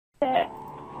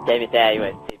Game it there, you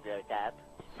went zero tab.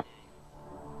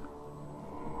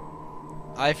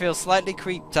 I feel slightly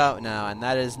creeped out now, and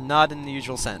that is not in the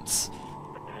usual sense.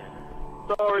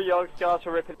 Sorry, young scars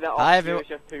for ripping that off. Hi, It was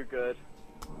just too good.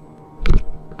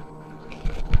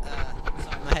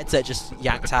 Sorry, my headset just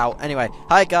yanked out. Anyway,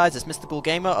 hi guys, it's Mr. Cool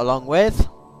Gamer along with...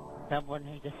 Someone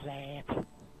who's asleep.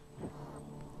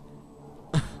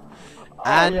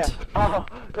 And... Oh,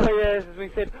 yes, as we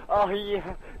said, oh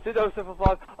yeah, sit down, 7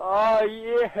 oh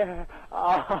yeah,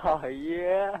 oh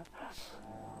yeah.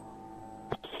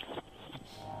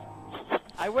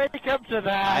 I wake up to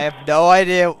that. I have no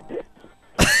idea.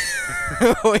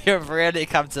 We have really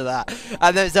come to that.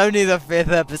 And there's only the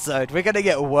 5th episode. We're gonna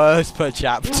get worse per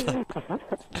chapter.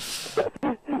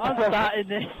 I'm starting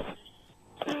this.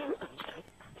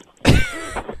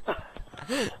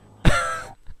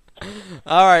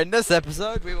 Alright, in this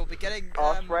episode we will be getting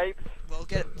Arse rape.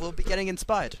 we'll be getting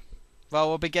inspired. Well,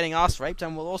 we'll be getting arse raped,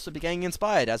 and we'll also be getting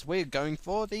inspired as we're going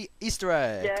for the Easter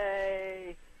egg.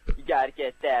 Yay! You gotta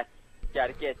get that.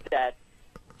 Gotta get that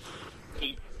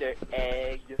Easter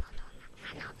egg.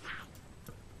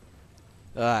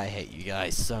 Oh, I hate you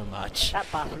guys so much. That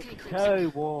bathroom is so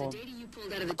warm.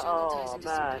 Oh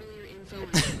man,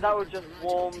 that would just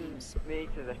warm me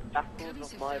to the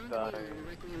shackles of my bones.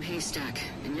 Haystack,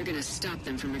 and you're gonna stop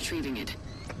them from retrieving it.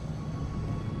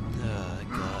 Oh,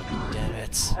 god damn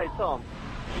it. Hey Tom,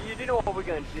 you do know what we're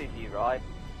going to do, do you, right?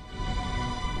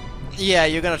 Yeah,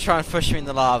 you're gonna try and push me in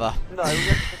the lava. No, we're going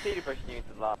to proceed to pushing you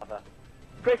into the lava.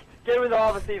 Quick, get him in the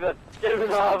lava, Steven! Get him in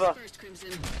the lava!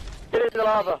 Get him in the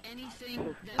lava! Get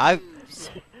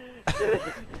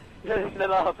him in the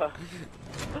lava!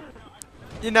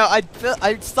 You know, I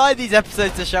started these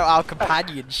episodes to show our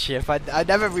companionship. I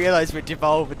never realized we'd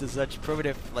evolve into such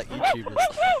primitive, like, YouTubers.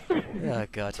 Oh,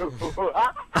 God.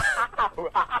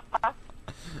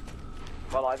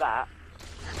 Well, like that.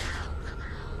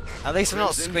 At least we're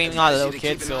not screaming like little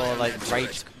kids or, like,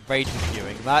 rage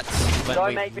reviewing. That's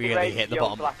when we really hit the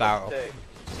bottom of the barrel. The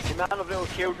amount of little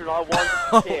children I want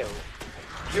to kill,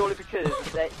 purely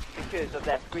because of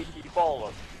their squeaky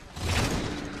ballers,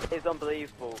 is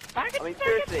unbelievable. I mean,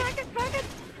 seriously,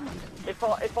 if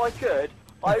I could,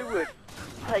 I would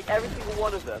take every single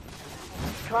one of them,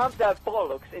 clamp their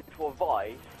bollocks into a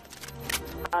vice,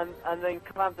 and then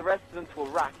clamp the rest of them to a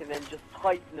rack, and then just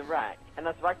tighten the rack. And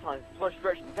as the rack tightens, as much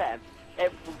stretching them,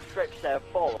 it will stretch their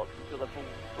bollocks until they full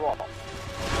drop.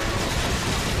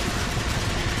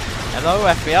 Hello,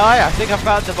 FBI. I think I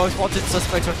found the most wanted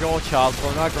suspect of your child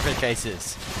pornography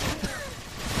cases.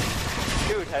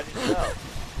 Dude, how did you know?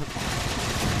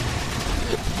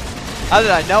 How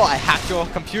did I know? I hacked your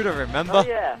computer, remember? Oh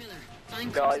yeah.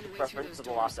 Guys, reference to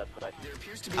the last episode.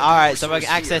 Alright, so we're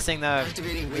accessing the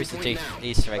Rooster Teeth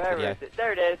Easter egg Where video. is it?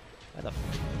 There it is. Where the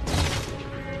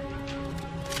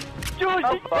George,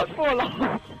 Oh, did you just fall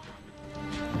off?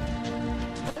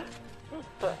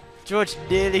 George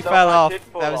nearly No, fell I off. did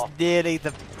fall That was off. nearly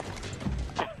the...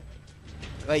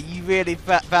 Wait, you really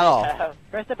fell off? Yeah.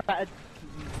 Press the button.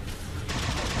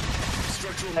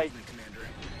 Hey,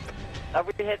 have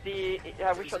we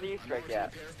shot the Easter egg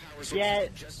yet? Yeah.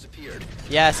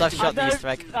 Yes, I've I shot the know Easter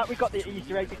egg. that we got the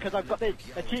Easter egg because I've got the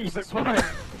achievement for it.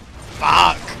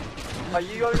 Fuck! Are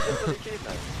you only just on the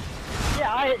achievement?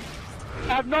 Yeah, I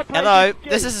have not played Hello, this game.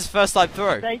 this is his first time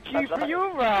through. Thank you That's for right.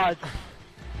 your rod.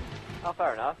 Oh,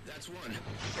 fair enough.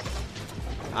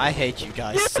 I hate you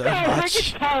guys so Wicked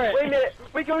much. parrot. Wait a minute,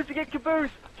 we're going to get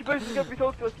Caboose! Caboose is going to be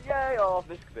talking to us, yay! Oh,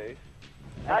 Miss Caboose.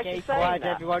 Okay, quiet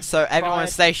everyone. So everyone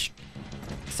Quiet. stay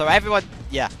So everyone,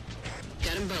 yeah.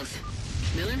 Got them both.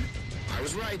 Miller? I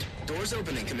was right. Door's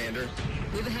opening, Commander.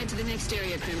 Move ahead to the next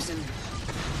area, Crimson.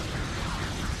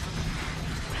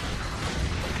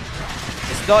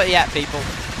 It's not yet, people.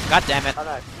 God damn it. I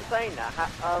know. Saying that,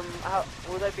 how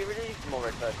will they be releasing more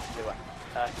red versus blue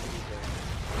season?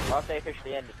 Or have they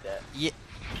officially ended it? Yeah.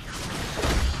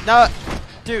 No,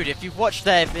 dude, if you've watched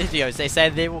their videos, they say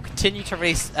they will continue to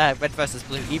release Red vs.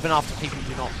 Blue even after people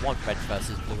do not want Red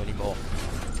vs. Blue anymore.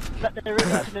 But they're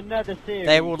releasing another series.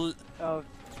 They will... Of...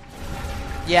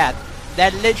 Yeah,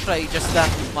 they're literally just,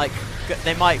 like,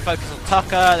 they might focus on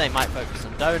Tucker, they might focus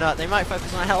on Donut, they might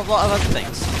focus on a hell of a lot of other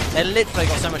things. They literally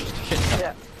got so much shit to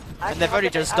Yeah. And they've only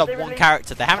just done one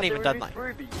character, they haven't even done like...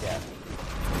 Ruby yet?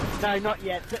 No, not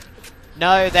yet.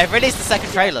 No, they've released the second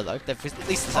trailer though. They've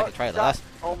released the second traiure. That's...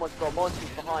 Oh my god, Monty's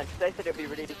behind. They said it'd be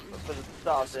released for the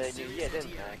start of the new year, didn't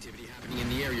they? Activity happening in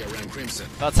the area around Crimson.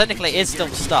 Well, technically it is still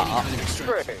the start.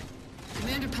 True.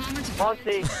 Commander Palmer to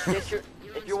Monty, if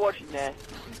you're watching this,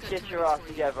 get your ass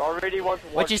together. I really want to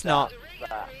watch Which is not.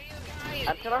 that.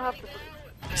 And can I have the...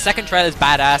 Second trailer's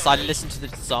badass. I listened to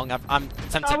the song. I'm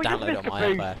tempted to download it on my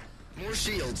iPad. More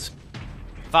shields.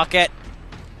 Fuck it.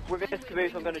 With this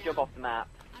caboose, I'm gonna jump off the map.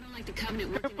 I don't like the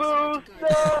Covenant working Caboose, with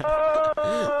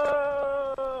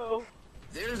no!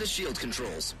 There are the shield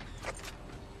controls.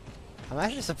 I'm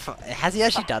actually surprised. Has he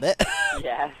actually done it?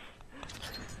 Yes.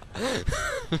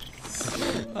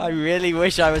 I really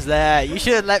wish I was there. You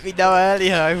should have let me know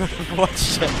earlier. I would have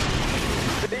watched it.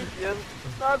 Prometheus!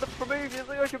 Not the Prometheus!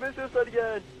 I commit suicide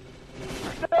again!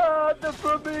 Not the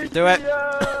Prometheus! Do it.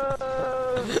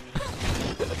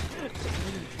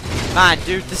 Man,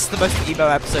 dude, this is the most emo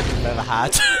episode we've ever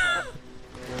had.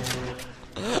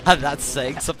 And that's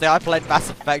saying something. I played Mass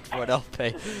Effect for an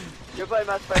LP. You're playing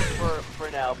Mass Effect for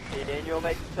an LP, and you're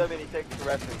making so many sexual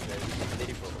references.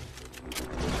 Unbelievable.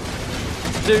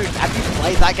 Dude, have you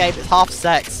played that game? It's half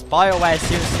sex. BioWare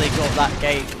seriously got that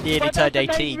game nearly But turned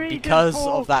that's the main 18 reason because for-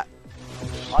 of that.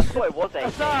 I thought it was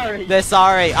 18. Sorry. They're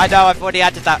sorry. I know. I've already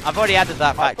added that. I've already added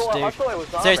that fact, I dude. thought it was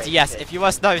Seriously, yes. R-rated. If you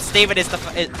must know, Steven is the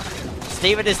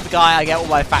Steven is the guy I get all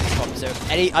my facts from. So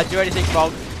if I do anything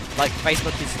wrong, like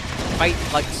Facebook is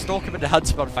like stalk him and hunt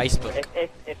him on Facebook.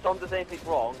 If Tom does anything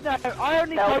wrong, No, I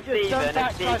only tell told you some Steven, and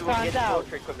facts I Steven will found get the out.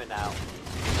 torture equipment out.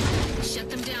 Shut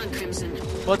them down, Crimson.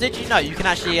 Well, did you know you can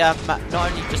actually not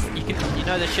only just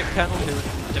the ship colonel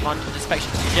who demanded an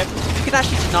inspection of the ship, you can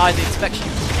actually deny the inspection.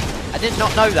 I did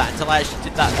not know that until I actually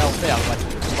did that LP. I was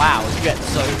like, wow, you get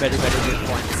so many good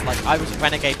points. Like I was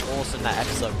Renegade Force in that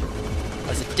episode. I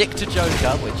was a dick to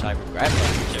Joker, which I regret,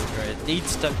 but Joker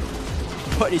needs to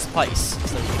put his place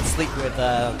so he can sleep with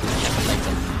Shepard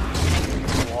later.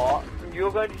 What?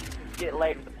 You're going to get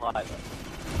laid with the pilot.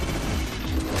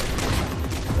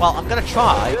 Well, I'm gonna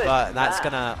try, Good. but that's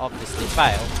gonna obviously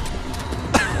fail.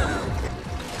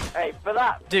 Hey, for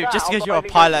that. Dude, that, just I'm because not you're a even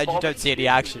pilot going and to you don't bother see any shooting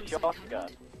action. the shotgun.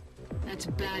 That's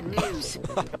bad news.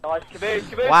 Guys, caboose,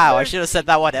 caboose, Wow, I caboose. should have said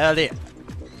that one earlier.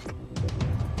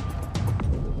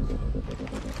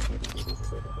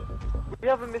 We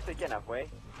haven't missed it again, have we?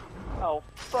 Oh,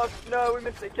 fuck, no, we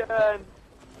missed it again.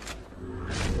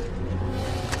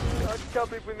 I can't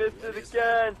believe we missed it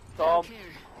again. Tom.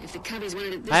 If the Cubbies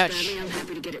wanted it this Ouch. badly, I'm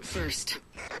happy to get it first.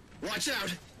 Watch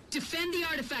out! Defend the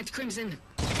artifact, Crimson.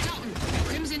 Dalton,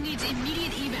 Crimson needs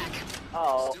immediate evac.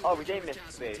 Oh, we didn't miss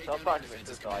the boost. I was about to miss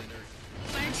this side.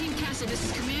 Fire Team Castle, this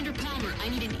is Commander Palmer. I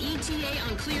need an ETA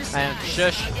on clear skies. And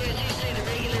shush. The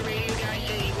regular radio guy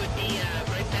said he would be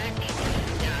right back.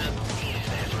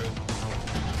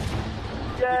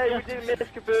 Yay, we didn't miss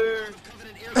caboose.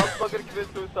 I'm not gonna commit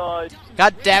suicide.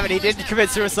 God damn it, he didn't commit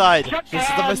suicide. Shut This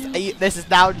is the most. down. This is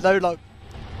now no longer.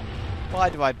 Why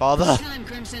do I bother? Time,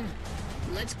 Crimson.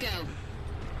 Let's go.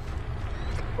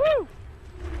 Woo!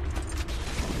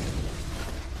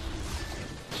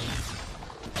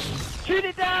 Shoot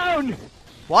it down!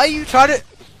 Why are you trying to?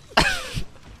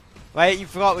 Wait, you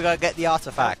forgot we gotta get the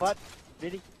artifact. What?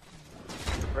 Really?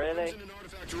 Really? An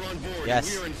artifact are on board.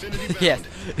 Yes. We are Infinity Yes,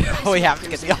 bound. we have to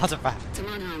get the artifact. Come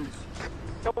on home.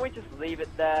 Can't we just leave it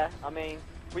there? I mean,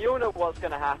 we all know what's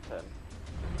gonna happen.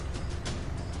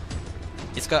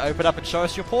 It's gonna open up and show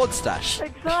us your porn stash.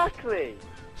 Exactly!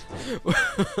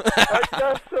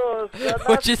 That's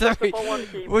Which is the stuff I wanna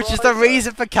keep which is the private.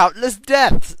 reason for countless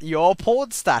deaths. Your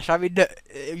porn stash. I mean,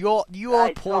 your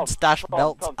Hey, porn Tom, stash Tom,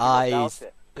 melts Tom, do not doubt eyes.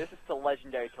 it. This is the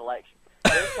legendary collection.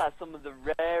 This has some of the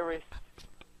rarest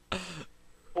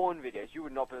porn videos you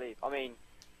would not believe. I mean,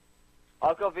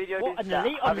 I've got videos What, that an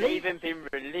elite haven't elite? even been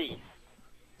released.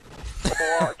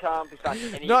 Or can't be found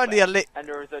anywhere. Not only elite- And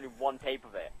there is only one tape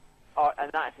of it. Oh, and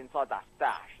that's inside that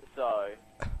stash, so...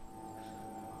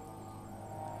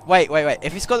 Wait.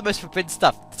 If it's got the most forbidden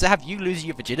stuff, does it have you losing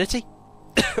your virginity?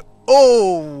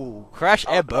 Oh, crash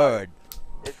Oh, and God. burn.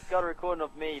 It's got a recording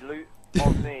of me,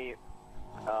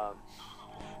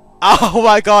 Oh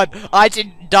my god, I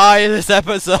didn't die in this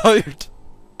episode.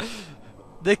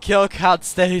 The kill count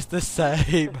stays the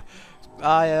same.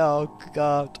 Oh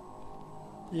god.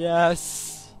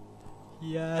 Yes.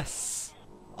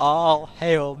 All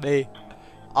hail me.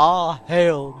 All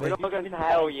hail we're me. not going to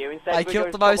hell you. Instead, I we're killed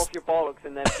going the to chop most- off your bollocks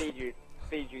and then feed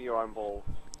you your own balls.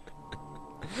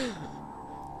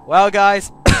 Well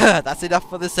guys, that's enough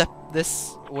for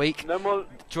this week. No more...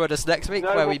 Join us next week No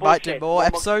where more we might do bullshit. more No more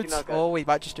episodes, chicken nuggets. or we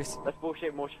might just do. Let's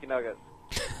bullshit more chicken nuggets.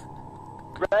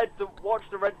 Watch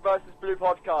the Red vs Blue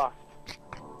podcast.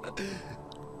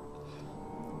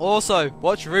 Also,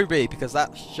 watch Ruby because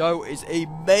that show is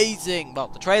amazing. Well,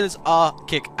 the trailers are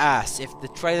kick ass. If the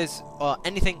trailers are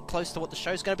anything close to what the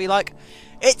show's going to be like,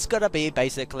 it's going to be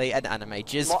basically an anime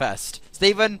jizz fest.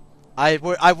 Stephen, I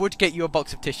would get you a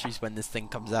box of tissues when this thing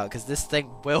comes out because this thing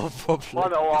will probably Oh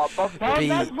no, Tom, be.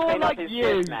 that's more clean up like his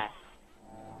you. mess.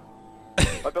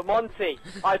 Oh, but Monty,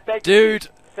 I beg Dude. you,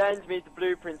 send me the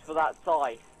blueprints for that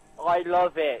scythe. I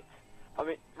love it. I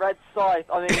mean, red scythe.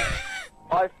 I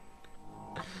mean,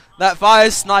 That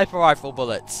fires sniper rifle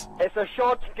bullets. it's a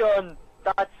shotgun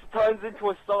that turns into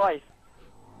a scythe.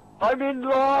 I'm in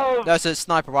love. No, it's a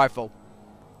sniper rifle.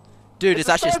 Dude, it's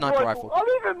actually a sniper rifle. I'm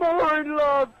even more in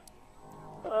love.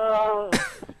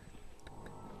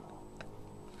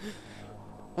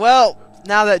 Well,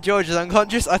 now that George is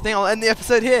unconscious, I think I'll end the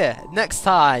episode here. Next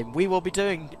time, we will be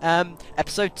doing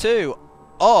episode 2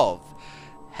 of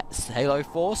Halo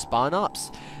 4 Spine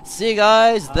Ups. See you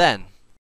guys then.